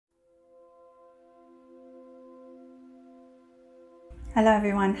Hello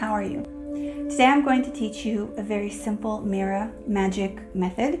everyone, how are you? Today I'm going to teach you a very simple mirror magic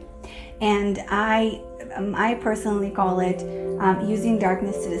method, and I personally call it using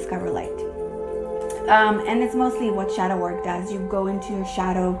darkness to discover light. And it's mostly what shadow work does. You go into your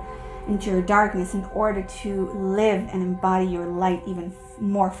shadow, into your darkness in order to live and embody your light even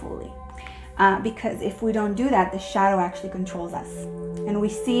more fully. Because if we don't do that, the shadow actually controls us. And we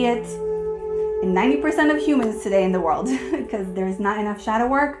see it in 90% of humans today in the world because there's not enough shadow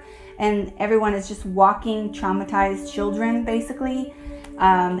work and everyone is just walking traumatized children basically,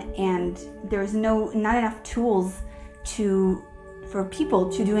 and there's not enough tools for people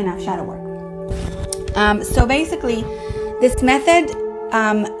to do enough shadow work. So basically this method,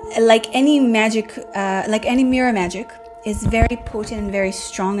 like any magic, like any mirror magic, is very potent and very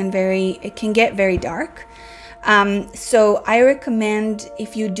strong and it can get very dark. So I recommend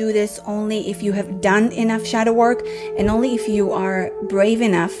if you do this only if you have done enough shadow work and only if you are brave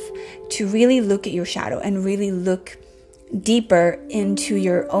enough to really look at your shadow and really look deeper into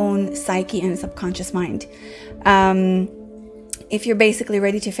your own psyche and subconscious mind. If you're basically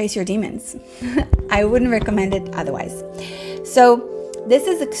ready to face your demons. I wouldn't recommend it otherwise. So this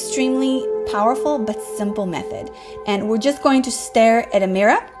is extremely powerful but simple method, and we're just going to stare at a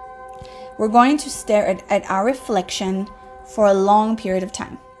mirror. We're going to stare at our reflection for a long period of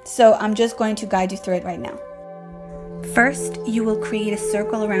time. So I'm just going to guide you through it right now. First, you will create a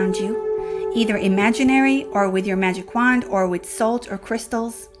circle around you, either imaginary or with your magic wand or with salt or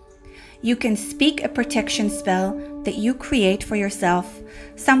crystals. You can speak a protection spell that you create for yourself,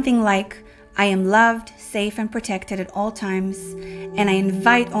 something like, I am loved, safe, and protected at all times, and I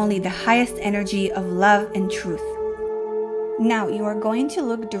invite only the highest energy of love and truth. Now you are going to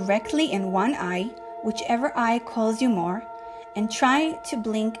look directly in one eye, whichever eye calls you more, and try to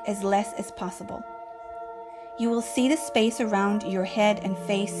blink as less as possible. You will see the space around your head and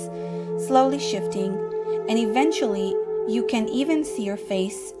face slowly shifting, and eventually you can even see your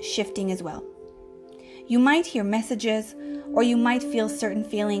face shifting as well. You might hear messages, or you might feel certain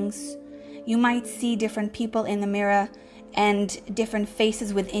feelings. You might see different people in the mirror and different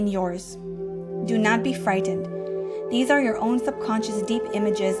faces within yours. Do not be frightened. These are your own subconscious deep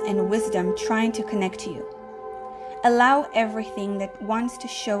images and wisdom trying to connect to you. Allow everything that wants to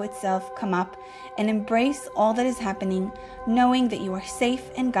show itself come up and embrace all that is happening, knowing that you are safe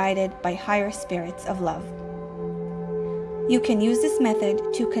and guided by higher spirits of love. You can use this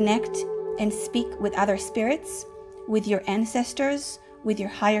method to connect and speak with other spirits, with your ancestors, with your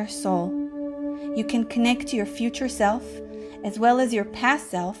higher soul. You can connect to your future self as well as your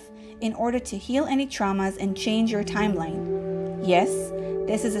past self in order to heal any traumas and change your timeline. Yes,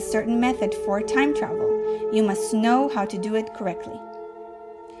 this is a certain method for time travel. You must know how to do it correctly.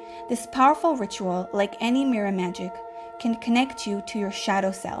 This powerful ritual, like any mirror magic, can connect you to your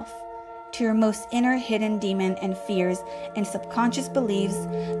shadow self, to your most inner hidden demon and fears and subconscious beliefs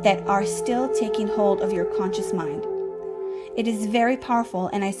that are still taking hold of your conscious mind. It is very powerful,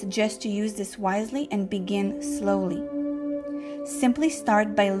 and I suggest you use this wisely and begin slowly. Simply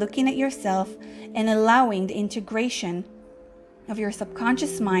start by looking at yourself and allowing the integration of your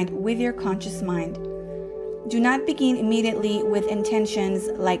subconscious mind with your conscious mind. Do not begin immediately with intentions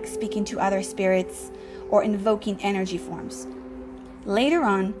like speaking to other spirits or invoking energy forms. Later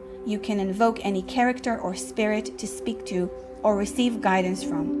on, you can invoke any character or spirit to speak to or receive guidance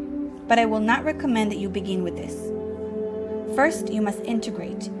from, but I will not recommend that you begin with this. First, you must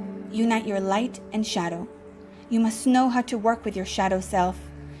integrate, unite your light and shadow. You must know how to work with your shadow self,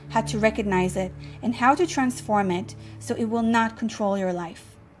 how to recognize it, and how to transform it so it will not control your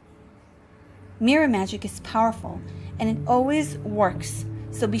life. Mirror magic is powerful, and it always works,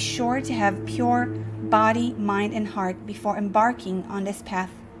 so be sure to have pure body, mind, and heart before embarking on this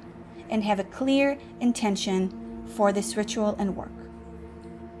path, and have a clear intention for this ritual and work.